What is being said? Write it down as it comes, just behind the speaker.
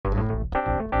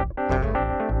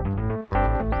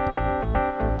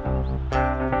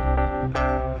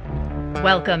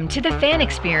Welcome to the Fan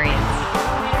Experience,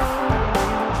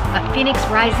 a Phoenix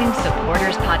Rising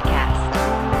supporters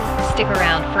podcast. Stick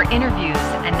around for interviews,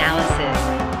 analysis,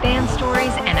 fan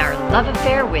stories, and our love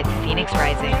affair with Phoenix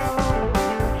Rising.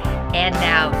 And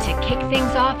now, to kick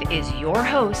things off is your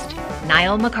host,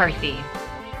 Niall McCarthy.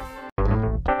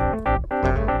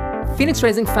 Phoenix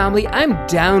Rising family, I'm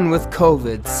down with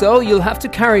COVID, so you'll have to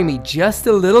carry me just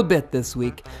a little bit this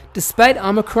week. Despite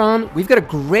Omicron, we've got a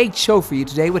great show for you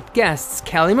today with guests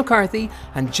Kelly McCarthy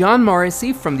and John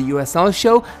Morrissey from the USL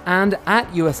Show and at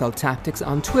USL Tactics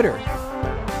on Twitter.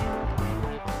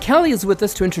 Kelly is with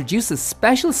us to introduce a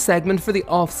special segment for the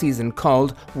off-season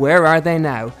called Where Are They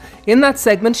Now? In that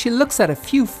segment, she looks at a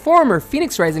few former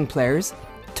Phoenix Rising players,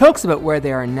 talks about where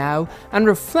they are now, and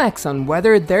reflects on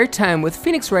whether their time with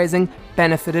Phoenix Rising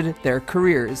benefited their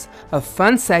careers. A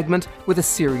fun segment with a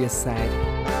serious side.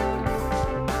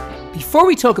 Before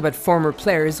we talk about former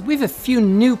players, we've a few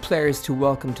new players to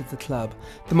welcome to the club.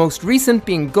 The most recent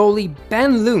being goalie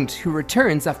Ben Lunt, who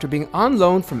returns after being on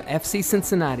loan from FC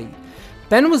Cincinnati.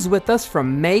 Ben was with us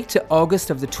from May to August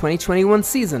of the 2021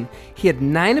 season. He had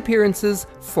 9 appearances,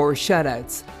 4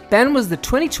 shutouts. Ben was the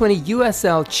 2020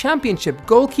 USL Championship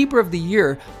Goalkeeper of the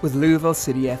Year with Louisville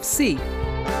City FC.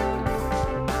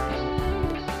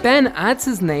 Ben adds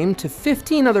his name to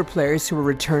 15 other players who are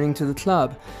returning to the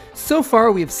club. So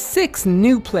far we have 6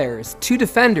 new players, 2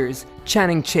 defenders,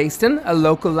 Channing Chaston, a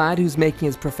local lad who's making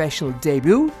his professional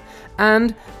debut,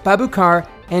 and Babukar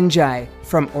Njai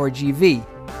from RGV.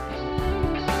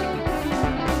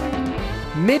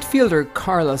 Midfielder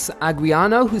Carlos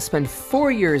Aguiano, who spent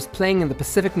 4 years playing in the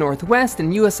Pacific Northwest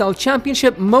and USL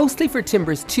Championship, mostly for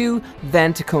Timbers 2,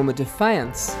 then Tacoma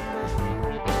Defiance.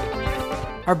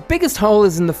 Our biggest hole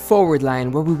is in the forward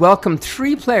line, where we welcome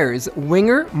 3 players.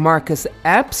 Winger Marcus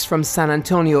Epps from San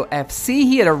Antonio FC,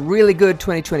 he had a really good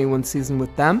 2021 season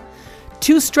with them.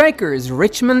 2 strikers,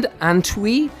 Richmond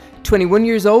Antwi, 21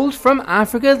 years old, from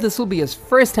Africa. This will be his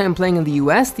first time playing in the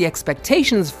US. The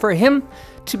expectations for him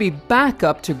to be back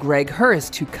up to Greg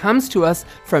Hurst, who comes to us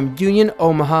from Union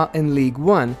Omaha in League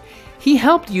One. He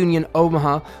helped Union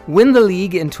Omaha win the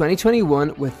league in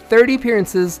 2021 with 30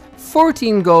 appearances,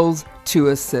 14 goals, 2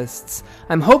 assists.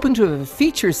 I'm hoping to have a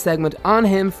feature segment on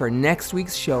him for next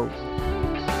week's show.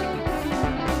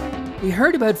 We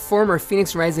heard about former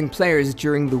Phoenix Rising players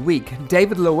during the week.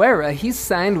 David Loera, he's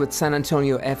signed with San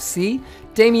Antonio FC.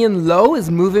 Damian Lowe is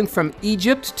moving from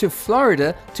Egypt to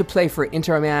Florida to play for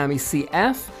Inter Miami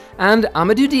CF. And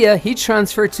Amadou Dia, he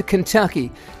transferred to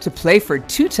Kentucky to play for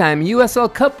 2-time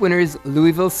USL Cup winners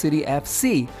Louisville City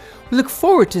FC. We look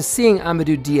forward to seeing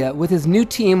Amadou Dia with his new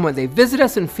team when they visit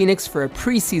us in Phoenix for a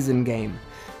preseason game.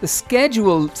 The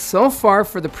schedule so far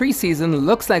for the preseason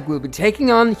looks like we'll be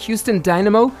taking on Houston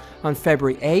Dynamo on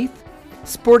February 8th,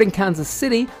 Sporting Kansas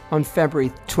City on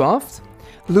February 12th,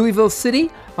 Louisville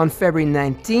City on February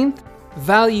 19th,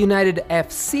 Valley United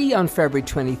FC on February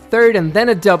 23rd, and then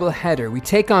a double-header. We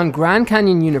take on Grand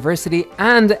Canyon University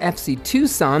and FC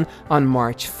Tucson on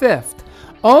March 5th.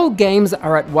 All games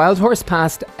are at Wild Horse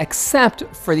Pass except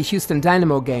for the Houston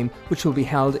Dynamo game, which will be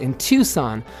held in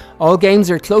Tucson. All games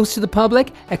are closed to the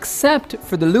public except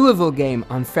for the Louisville game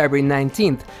on February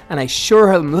 19th, and I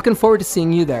sure am looking forward to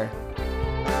seeing you there.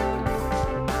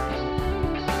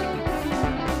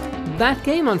 That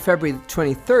game on February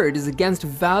 23rd is against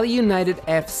Valley United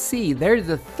FC. They're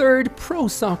the 3rd pro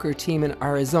soccer team in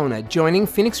Arizona, joining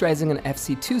Phoenix Rising and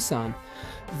FC Tucson.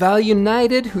 Valley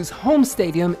United, whose home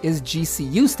stadium is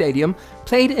GCU Stadium,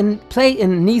 play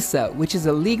in NISA, which is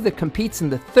a league that competes in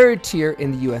the 3rd tier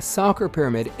in the US soccer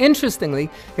pyramid. Interestingly,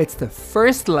 it's the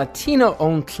first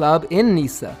Latino-owned club in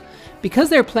NISA. Because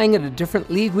they're playing at a different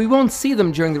league, we won't see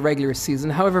them during the regular season.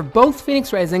 However, both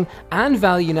Phoenix Rising and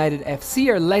Valley United FC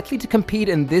are likely to compete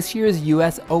in this year's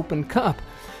US Open Cup.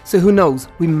 So who knows,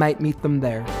 we might meet them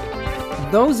there.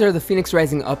 Those are the Phoenix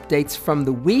Rising updates from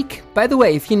the week. By the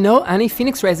way, if you know any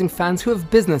Phoenix Rising fans who have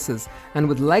businesses and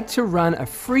would like to run a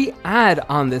free ad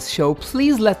on this show,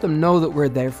 please let them know that we're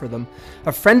there for them.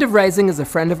 A friend of Rising is a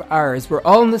friend of ours. We're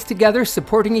all in this together,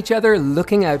 supporting each other,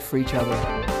 looking out for each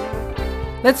other.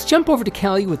 Let's jump over to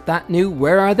Kelly with that new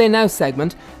Where Are They Now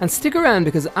segment, and stick around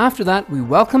because after that we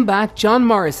welcome back John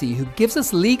Morrissey, who gives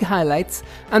us league highlights,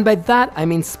 and by that I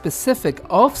mean specific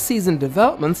off-season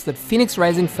developments that Phoenix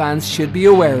Rising fans should be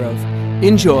aware of.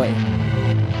 Enjoy.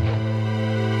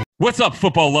 What's up,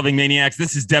 football-loving maniacs?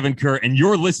 This is Devin Kerr, and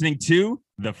you're listening to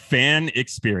The Fan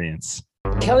Experience.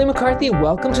 Kelly McCarthy,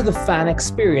 welcome to The Fan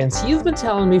Experience. You've been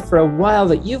telling me for a while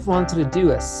that you've wanted to do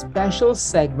a special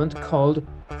segment called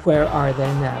Where Are They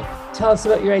Now? Tell us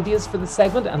about your ideas for the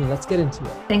segment and let's get into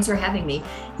it. Thanks for having me.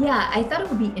 Yeah, I thought it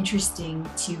would be interesting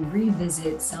to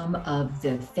revisit some of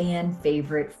the fan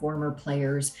favorite former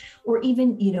players, or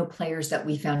even, players that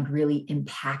we found really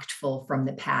impactful from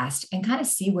the past and kind of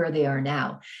see where they are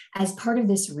now. As part of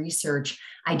this research,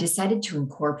 I decided to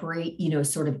incorporate,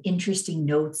 sort of interesting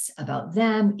notes about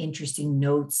them, interesting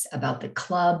notes about the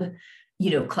club,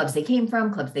 clubs they came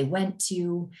from, clubs they went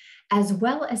to, as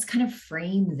well as kind of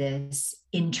frame this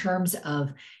in terms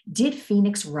of, did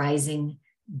Phoenix Rising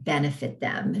benefit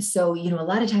them? So, a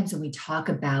lot of times when we talk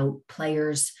about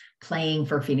players playing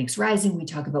for Phoenix Rising, we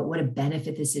talk about what a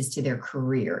benefit this is to their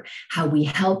career, how we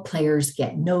help players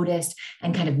get noticed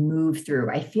and kind of move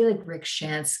through. I feel like Rick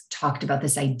Shantz talked about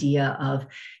this idea of,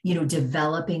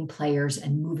 developing players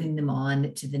and moving them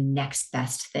on to the next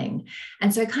best thing.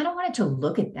 And so I kind of wanted to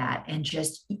look at that and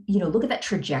just, look at that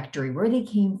trajectory, where they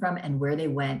came from and where they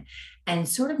went, and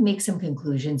sort of make some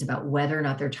conclusions about whether or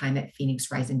not their time at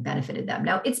Phoenix Rising benefited them.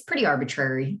 Now, it's pretty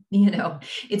arbitrary,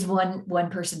 it's one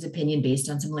person's opinion based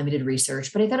on some limited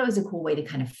research, but I thought it was a cool way to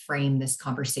kind of frame this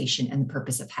conversation and the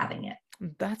purpose of having it.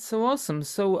 That's so awesome.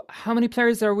 So how many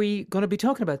players are we going to be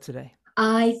talking about today?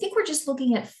 I think we're just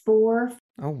looking at 4.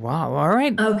 Oh, wow. All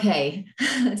right. Okay.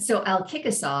 So I'll kick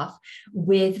us off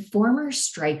with former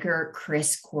striker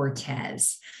Chris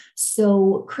Cortez.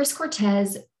 So Chris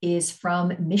Cortez is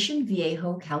from Mission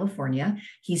Viejo, California.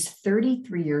 He's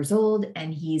 33 years old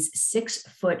and he's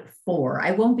 6'4".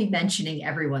 I won't be mentioning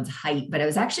everyone's height, but I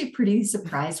was actually pretty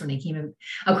surprised when I came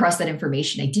across that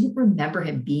information. I didn't remember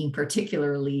him being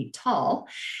particularly tall.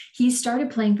 He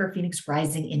started playing for Phoenix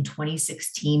Rising in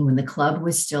 2016 when the club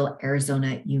was still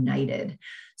Arizona United.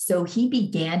 So he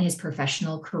began his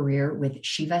professional career with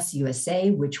Chivas USA,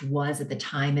 which was at the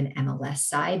time an MLS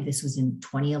side. This was in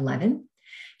 2011.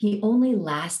 He only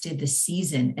lasted the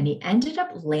season and he ended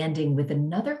up landing with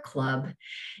another club,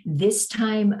 this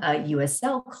time a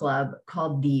USL club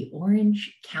called the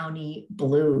Orange County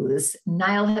Blues.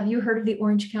 Niall, have you heard of the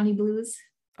Orange County Blues?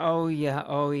 Oh, yeah.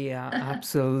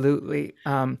 Absolutely.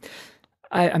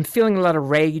 I'm feeling a lot of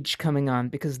rage coming on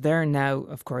because they're now,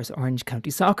 of course, Orange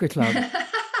County Soccer Club.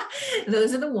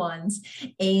 Those are the ones.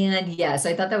 And yes,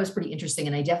 I thought that was pretty interesting.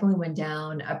 And I definitely went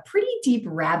down a pretty deep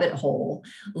rabbit hole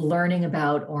learning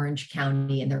about Orange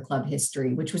County and their club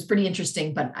history, which was pretty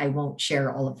interesting, but I won't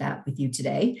share all of that with you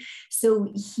today.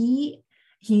 So he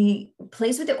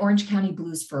plays with the Orange County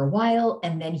Blues for a while,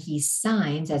 and then he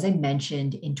signs, as I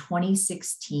mentioned, in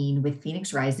 2016 with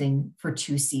Phoenix Rising for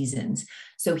 2 seasons.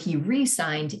 So he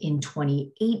re-signed in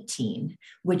 2018,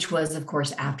 which was, of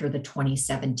course, after the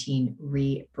 2017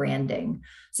 rebranding.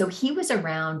 So he was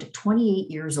around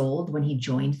 28 years old when he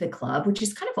joined the club, which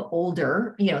is kind of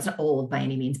older. It's not old by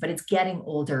any means, but it's getting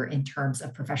older in terms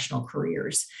of professional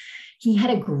careers. He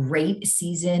had a great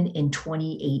season in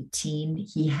 2018.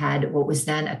 He had what was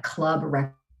then a club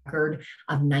record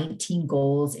of 19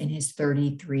 goals in his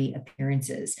 33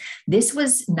 appearances. This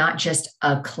was not just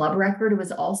a club record, it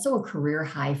was also a career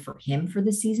high for him for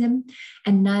the season.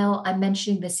 And Niall, I'm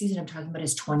mentioning the season I'm talking about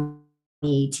is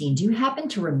 2018. Do you happen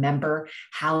to remember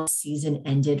how the season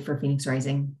ended for Phoenix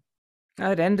Rising?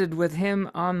 It ended with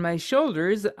him on my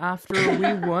shoulders after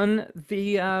we won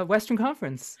the Western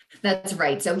Conference. That's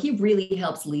right. So he really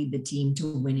helps lead the team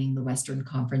to winning the Western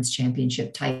Conference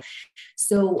championship title.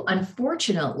 So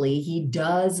unfortunately, he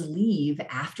does leave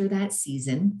after that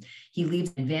season. He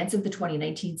leaves in advance of the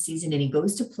 2019 season and he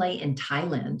goes to play in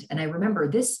Thailand. And I remember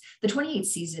the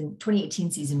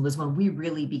 2018 season was when we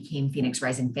really became Phoenix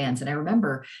Rising fans. And I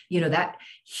remember, that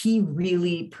he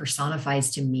really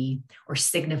personifies to me or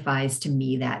signifies to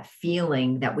me that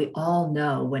feeling that we all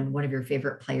know when one of your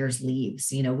favorite players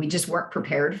leaves. We just weren't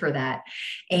prepared for that.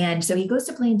 And so he goes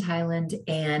to play in Thailand,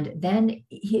 and then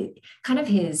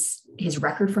his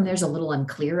record from there is a little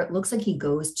unclear. It looks like he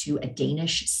goes to a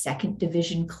Danish second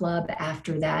division club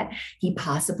after that. He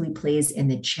possibly plays in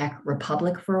the Czech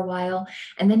Republic for a while.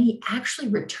 And then he actually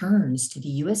returns to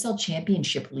the USL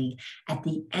Championship League at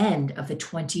the end of the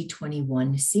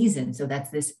 2021 season. So that's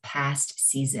this past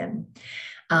season.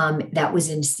 That was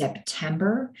in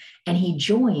September, and he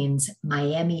joins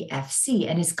Miami FC,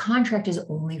 and his contract is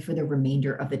only for the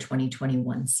remainder of the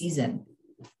 2021 season.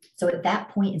 So at that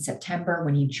point in September,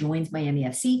 when he joins Miami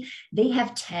FC, they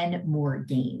have 10 more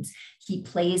games. He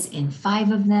plays in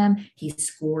 5 of them. He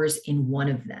scores in 1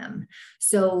 of them.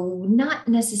 So not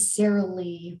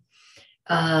necessarily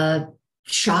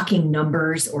shocking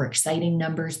numbers or exciting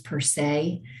numbers per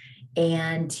se.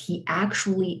 And he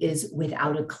actually is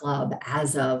without a club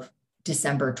as of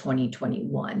December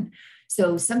 2021.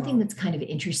 So something that's kind of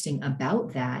interesting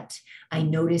about that, I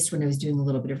noticed when I was doing a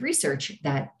little bit of research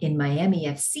that in Miami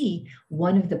FC,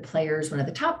 one of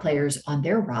the top players on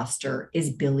their roster is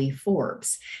Billy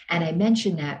Forbes. And I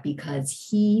mention that because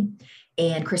he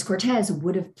and Chris Cortez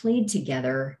would have played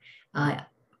together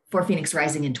for Phoenix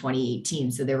Rising in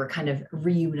 2018. So they were kind of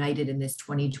reunited in this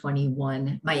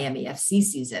 2021 Miami FC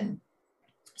season.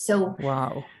 So,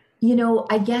 wow.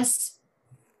 I guess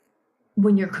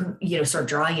when you're, sort of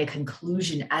drawing a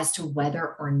conclusion as to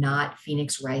whether or not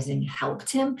Phoenix Rising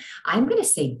helped him, I'm going to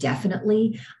say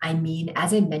definitely. I mean,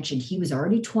 as I mentioned, he was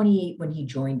already 28 when he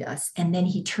joined us, and then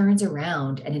he turns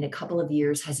around and in a couple of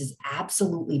years has his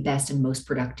absolutely best and most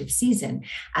productive season.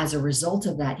 As a result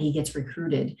of that, he gets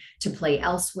recruited to play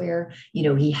elsewhere.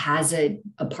 He has a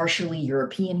partially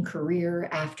European career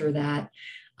after that.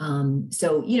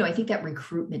 So, I think that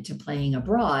recruitment to playing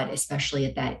abroad, especially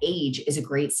at that age, is a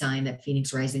great sign that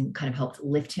Phoenix Rising kind of helped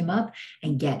lift him up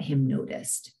and get him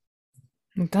noticed.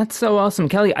 That's so awesome,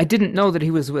 Kelly. I didn't know that he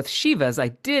was with Chivas. I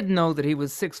did know that he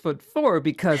was 6'4"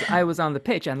 because I was on the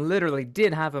pitch and literally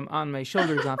did have him on my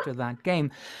shoulders after that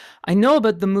game. I know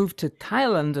about the move to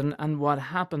Thailand and what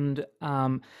happened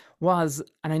was,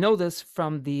 and I know this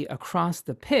from the Across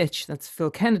the Pitch, that's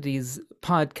Phil Kennedy's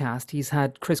podcast. He's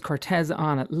had Chris Cortez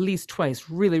on at least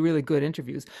twice, really, really good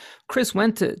interviews. Chris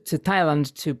went to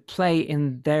Thailand to play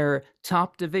in their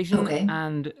top division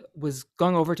and was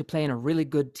going over to play in a really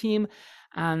good team.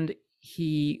 And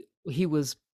he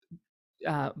was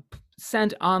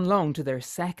sent on loan to their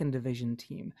second division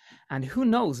team. And who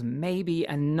knows, maybe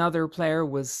another player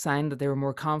was signed that they were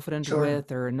more confident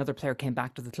with, or another player came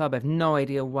back to the club. I have no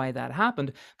idea why that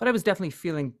happened, but I was definitely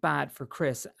feeling bad for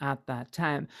Chris at that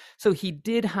time. So he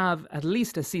did have at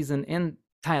least a season in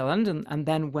Thailand and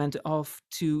then went off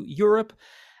to Europe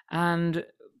and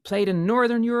played in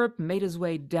Northern Europe, made his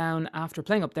way down after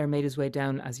playing up there, made his way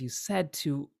down, as you said,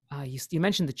 to you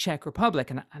mentioned the Czech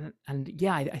Republic, and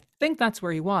yeah, I think that's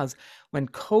where he was when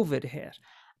COVID hit.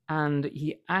 And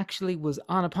he actually was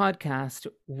on a podcast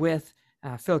with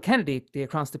Phil Kennedy, the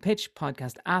Across the Pitch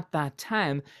podcast at that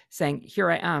time, saying,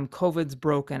 here I am, COVID's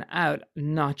broken out,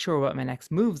 not sure what my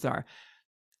next moves are.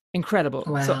 Incredible.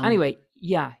 Wow. So anyway,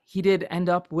 yeah, he did end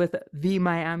up with the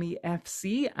Miami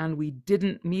FC, and we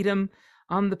didn't meet him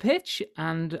on the pitch,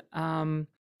 and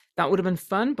that would have been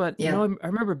fun, but I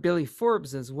remember Billy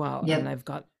Forbes as well, and I've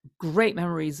got great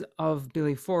memories of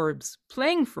Billy Forbes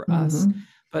playing for us,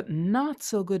 but not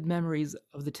so good memories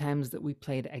of the times that we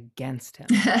played against him.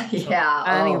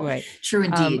 Anyway, true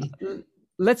indeed.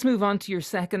 Let's move on to your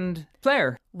second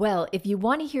player. Well, if you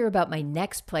want to hear about my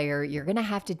next player, you're going to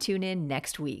have to tune in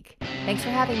next week. Thanks for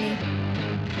having me.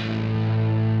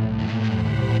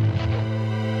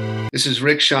 This is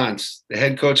Rick Shantz, the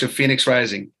head coach of Phoenix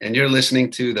Rising, and you're listening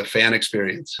to The Fan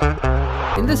Experience.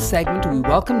 In this segment, we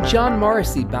welcome John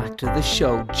Morrissey back to the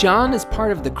show. John is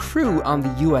part of the crew on the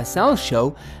USL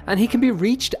show, and he can be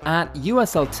reached at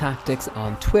USL Tactics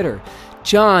on Twitter.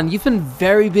 John, you've been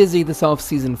very busy this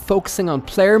offseason focusing on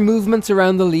player movements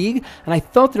around the league, and I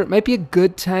thought that it might be a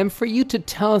good time for you to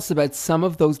tell us about some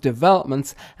of those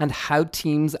developments and how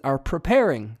teams are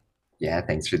preparing. Yeah,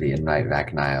 thanks for the invite, Zach,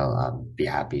 and I'll be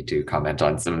happy to comment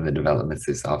on some of the developments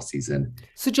this offseason.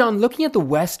 So, John, looking at the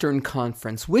Western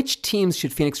Conference, which teams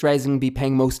should Phoenix Rising be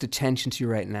paying most attention to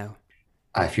right now?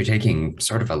 If you're taking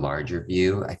sort of a larger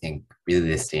view, I think really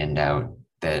the standout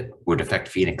that would affect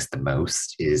Phoenix the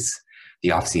most is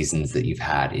the off seasons that you've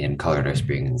had in Colorado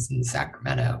Springs and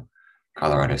Sacramento.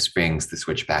 Colorado Springs, the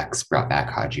Switchbacks brought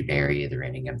back Haji Berry, the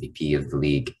reigning MVP of the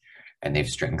league, and they've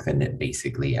strengthened at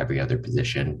basically every other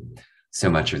position. So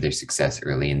much of their success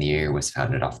early in the year was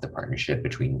founded off the partnership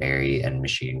between Berry and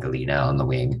Machine Galena on the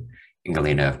wing. And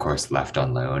Galena, of course, left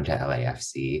on loan to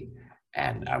LAFC,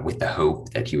 and with the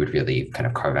hope that he would really kind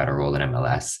of carve out a role in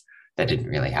MLS. That didn't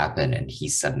really happen, and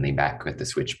he's suddenly back with the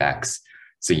Switchbacks.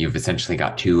 So you've essentially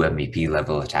got two MVP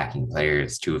level attacking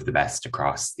players, two of the best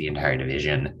across the entire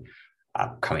division,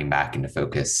 coming back into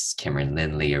focus. Cameron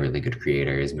Lindley, a really good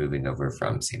creator, is moving over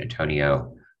from San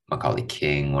Antonio. Macaulay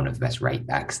King, one of the best right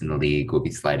backs in the league, will be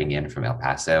sliding in from El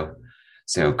Paso.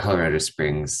 So Colorado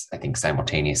Springs, I think,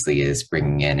 simultaneously is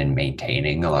bringing in and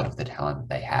maintaining a lot of the talent that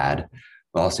they had,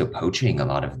 but also poaching a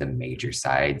lot of the major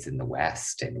sides in the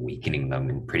West and weakening them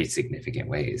in pretty significant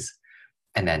ways.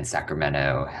 And then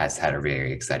Sacramento has had a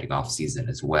very exciting offseason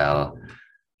as well.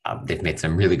 They've made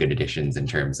some really good additions in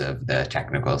terms of the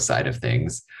technical side of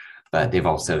things, but they've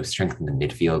also strengthened the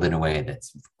midfield in a way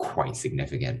that's quite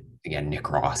significant. Again, Nick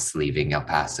Ross leaving El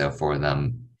Paso for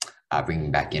them,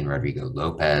 bringing back in Rodrigo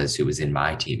Lopez, who was in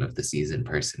my team of the season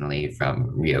personally from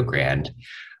Rio Grande.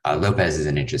 Lopez is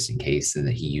an interesting case in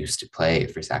that he used to play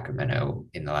for Sacramento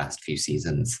in the last few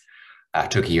seasons,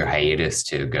 took a year hiatus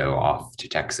to go off to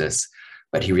Texas,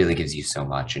 but he really gives you so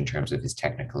much in terms of his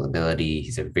technical ability.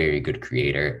 He's a very good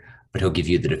creator, but he'll give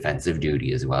you the defensive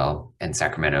duty as well. And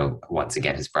Sacramento, once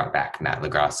again, has brought back Matt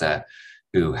LaGrassa,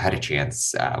 who had a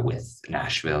chance with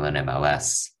Nashville and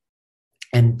MLS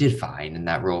and did fine in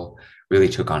that role, really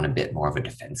took on a bit more of a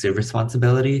defensive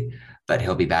responsibility, but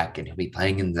he'll be back and he'll be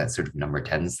playing in that sort of number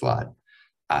 10 slot.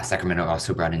 Sacramento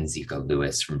also brought in Zico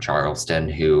Lewis from Charleston,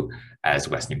 who, as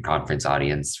Western Conference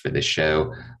audience for this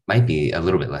show, might be a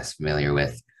little bit less familiar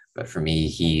with. But for me,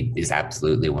 he is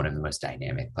absolutely one of the most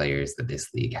dynamic players that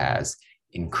this league has.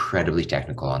 Incredibly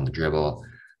technical on the dribble.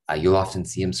 You'll often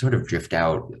see him sort of drift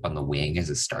out on the wing as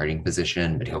a starting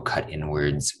position, but he'll cut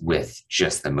inwards with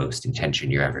just the most intention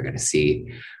you're ever going to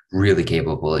see. Really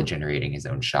capable of generating his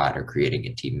own shot or creating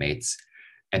it teammates.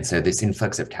 And so this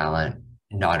influx of talent,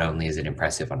 not only is it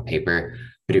impressive on paper,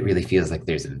 but it really feels like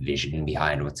there's a vision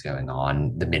behind what's going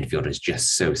on. The midfield is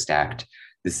just so stacked.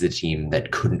 This is a team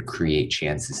that couldn't create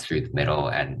chances through the middle,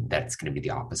 and that's going to be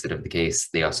the opposite of the case.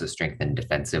 They also strengthened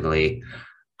defensively.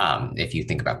 If you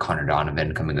think about Connor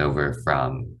Donovan coming over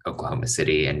from Oklahoma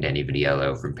City and Danny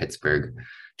Vitiello from Pittsburgh,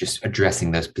 just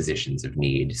addressing those positions of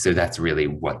need. So that's really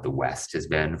what the West has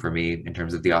been for me in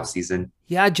terms of the offseason.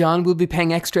 Yeah, John, we'll be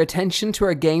paying extra attention to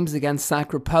our games against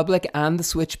Sac Republic and the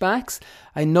Switchbacks.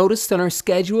 I noticed on our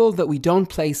schedule that we don't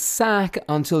play Sac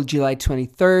until July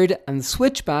 23rd and the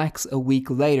Switchbacks a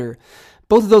week later.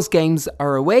 Both of those games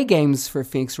are away games for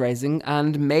Phoenix Rising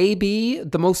and maybe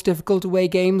the most difficult away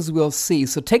games we'll see.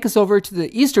 So take us over to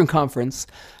the Eastern Conference.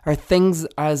 Are things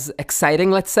as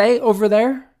exciting, let's say, over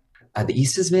there? The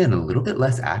East has been a little bit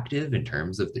less active in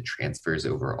terms of the transfers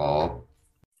overall.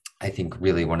 I think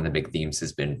really one of the big themes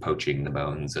has been poaching the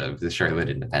bones of the Charlotte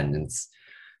Independents.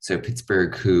 So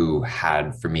Pittsburgh, who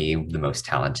had, for me, the most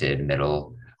talented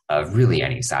middle of really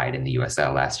any side in the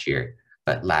USL last year,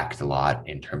 but lacked a lot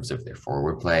in terms of their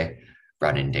forward play,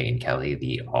 brought in Dane Kelly,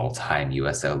 the all-time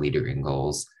USL leader in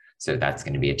goals. So that's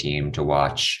going to be a team to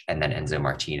watch. And then Enzo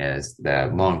Martinez,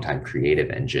 the longtime creative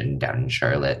engine down in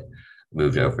Charlotte,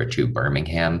 moved over to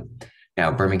Birmingham.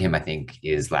 Now, Birmingham, I think,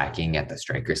 is lacking at the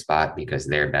striker spot because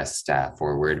their best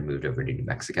forward moved over to New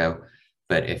Mexico.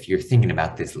 But if you're thinking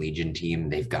about this Legion team,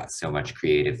 they've got so much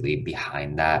creatively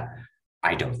behind that.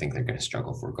 I don't think they're going to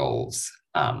struggle for goals.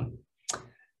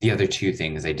 The other two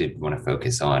things I did want to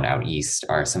focus on out east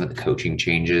are some of the coaching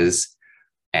changes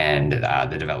and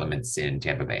the developments in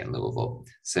Tampa Bay and Louisville.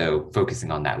 So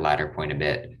focusing on that latter point a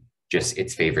bit, just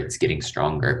its favorites getting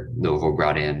stronger. Louisville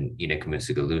brought in Enoch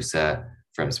Musugalusa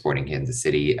from Sporting Kansas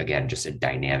City. Again, just a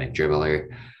dynamic dribbler.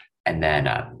 And then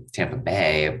Tampa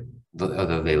Bay,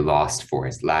 although they lost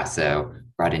Forrest Lasso,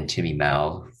 brought in Timmy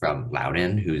Mell from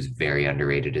Loudoun, who's very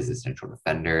underrated as a central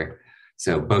defender.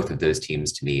 So both of those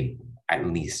teams, to me, at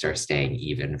least are staying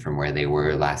even from where they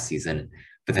were last season.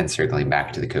 But then circling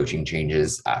back to the coaching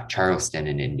changes, Charleston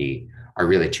and Indy are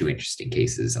really two interesting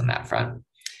cases on that front.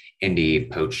 Indy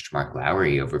poached Mark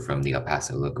Lowry over from the El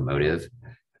Paso Locomotive.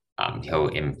 He'll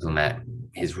implement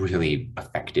his really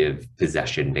effective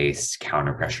possession-based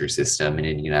counter-pressure system in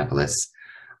Indianapolis.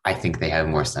 I think they have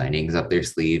more signings up their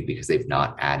sleeve because they've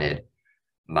not added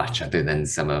much other than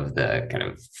some of the kind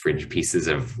of fringe pieces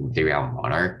of the Real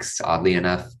Monarchs, oddly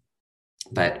enough.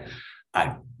 But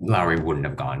Lowry wouldn't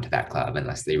have gone to that club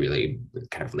unless they really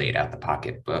kind of laid out the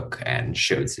pocketbook and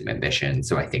showed some ambition.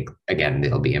 So I think, again,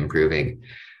 they'll be improving.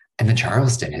 And then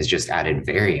Charleston has just added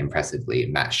very impressively.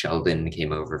 Matt Sheldon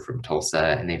came over from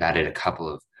Tulsa, and they've added a couple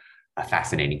of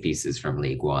fascinating pieces from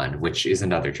League One, which is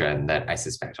another trend that I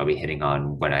suspect I'll be hitting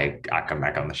on when I come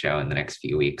back on the show in the next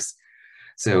few weeks.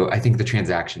 So I think the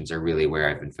transactions are really where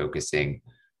I've been focusing.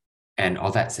 And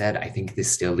all that said, I think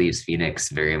this still leaves Phoenix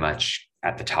very much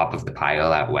at the top of the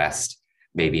pile out west,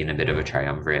 maybe in a bit of a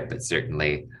triumvirate, but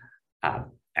certainly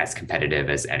as competitive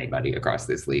as anybody across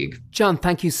this league. John,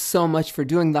 thank you so much for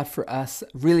doing that for us.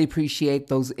 Really appreciate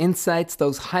those insights,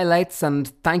 those highlights, and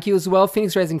thank you as well,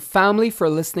 Phoenix Rising family, for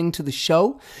listening to the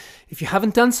show. If you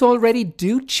haven't done so already,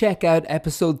 do check out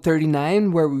episode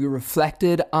 39, where we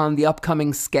reflected on the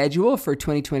upcoming schedule for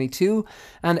 2022,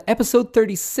 and episode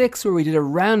 36, where we did a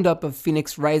roundup of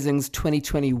Phoenix Rising's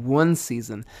 2021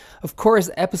 season. Of course,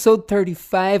 episode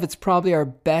 35, it's probably our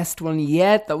best one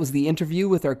yet. That was the interview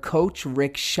with our coach,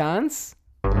 Rick Shantz.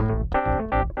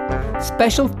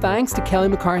 Special thanks to Kelly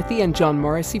McCarthy and John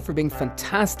Morrissey for being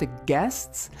fantastic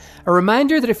guests. A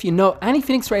reminder that if you know any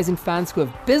Phoenix Rising fans who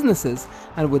have businesses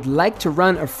and would like to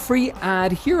run a free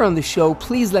ad here on the show,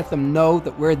 please let them know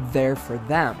that we're there for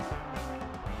them.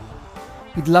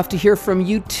 We'd love to hear from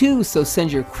you too, so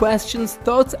send your questions,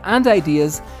 thoughts, and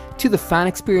ideas to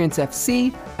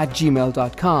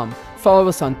thefanexperiencefc@gmail.com. Follow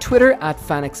us on Twitter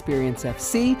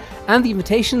 @fanexperiencefc, and the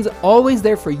invitation's always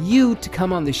there for you to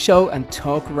come on the show and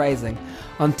talk Rising.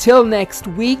 Until next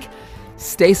week,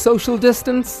 stay social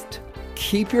distanced,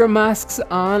 keep your masks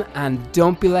on, and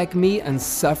don't be like me and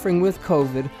suffering with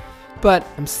COVID. But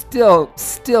I'm still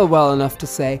well enough to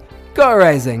say, go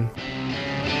Rising!